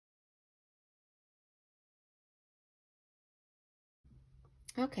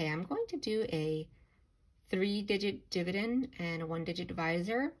Okay, I'm going to do a 3-digit dividend and a 1-digit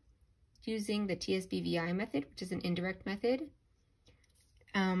divisor using the TSBVI method, which is an indirect method.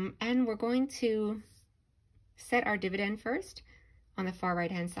 And we're going to set our dividend first on the far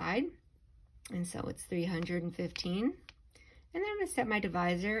right hand side. And so it's 315. And then I'm going to set my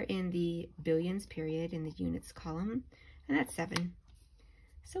divisor in the billions period in the units column, and that's 7.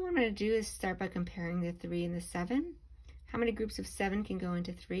 So what I'm going to do is start by comparing the 3 and the 7. How many groups of 7 can go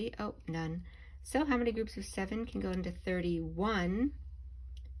into 3? Oh, none. So how many groups of 7 can go into 31?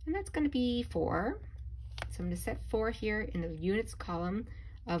 And that's going to be 4. So I'm going to set 4 here in the units column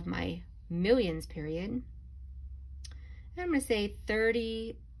of my millions period. And I'm going to say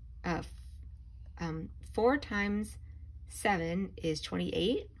 4 times 7 is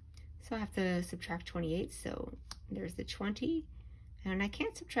 28. So I have to subtract 28. So there's the 20. And I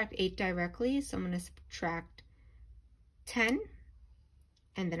can't subtract 8 directly, so I'm going to subtract 10,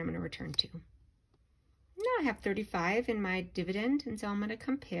 and then I'm going to return 2. Now I have 35 in my dividend, and so I'm going to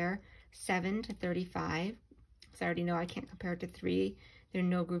compare 7 to 35. So I already know I can't compare it to 3. There are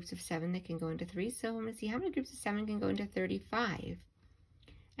no groups of 7 that can go into 3, so I'm going to see how many groups of 7 can go into 35.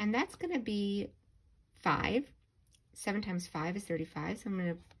 And that's going to be 5. 7 times 5 is 35, so I'm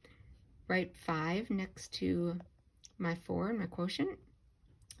going to write 5 next to my 4 and my quotient.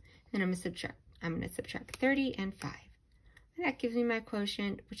 Then I'm going to subtract 30 and 5. And that gives me my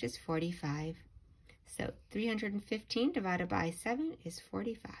quotient, which is 45. So 315 divided by 7 is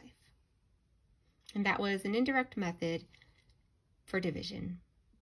 45. And that was an indirect method for division.